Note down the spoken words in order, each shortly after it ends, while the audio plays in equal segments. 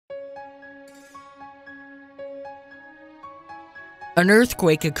An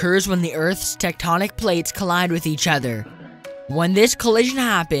earthquake occurs when the Earth's tectonic plates collide with each other. When this collision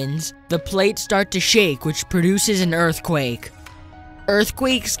happens, the plates start to shake, which produces an earthquake.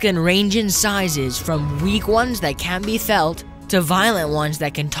 Earthquakes can range in sizes from weak ones that can't be felt to violent ones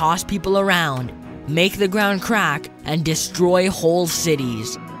that can toss people around, make the ground crack, and destroy whole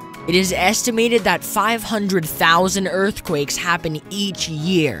cities. It is estimated that 500,000 earthquakes happen each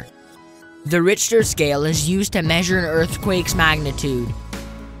year. The Richter scale is used to measure an earthquake's magnitude.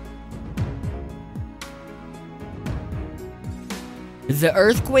 The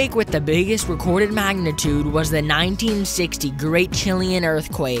earthquake with the biggest recorded magnitude was the 1960 Great Chilean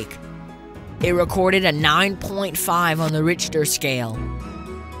Earthquake. It recorded a 9.5 on the Richter scale.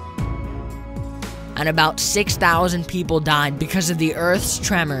 And about 6,000 people died because of the Earth's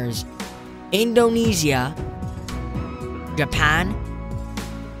tremors. Indonesia, Japan,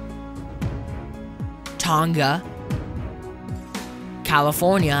 Tonga,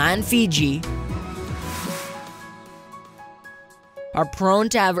 California, and Fiji are prone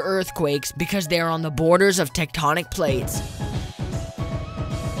to have earthquakes because they are on the borders of tectonic plates.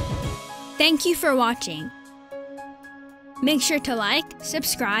 Thank you for watching. Make sure to like,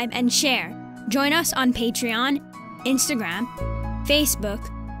 subscribe, and share. Join us on Patreon, Instagram, Facebook,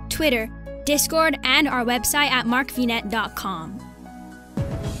 Twitter, Discord, and our website at markvnet.com.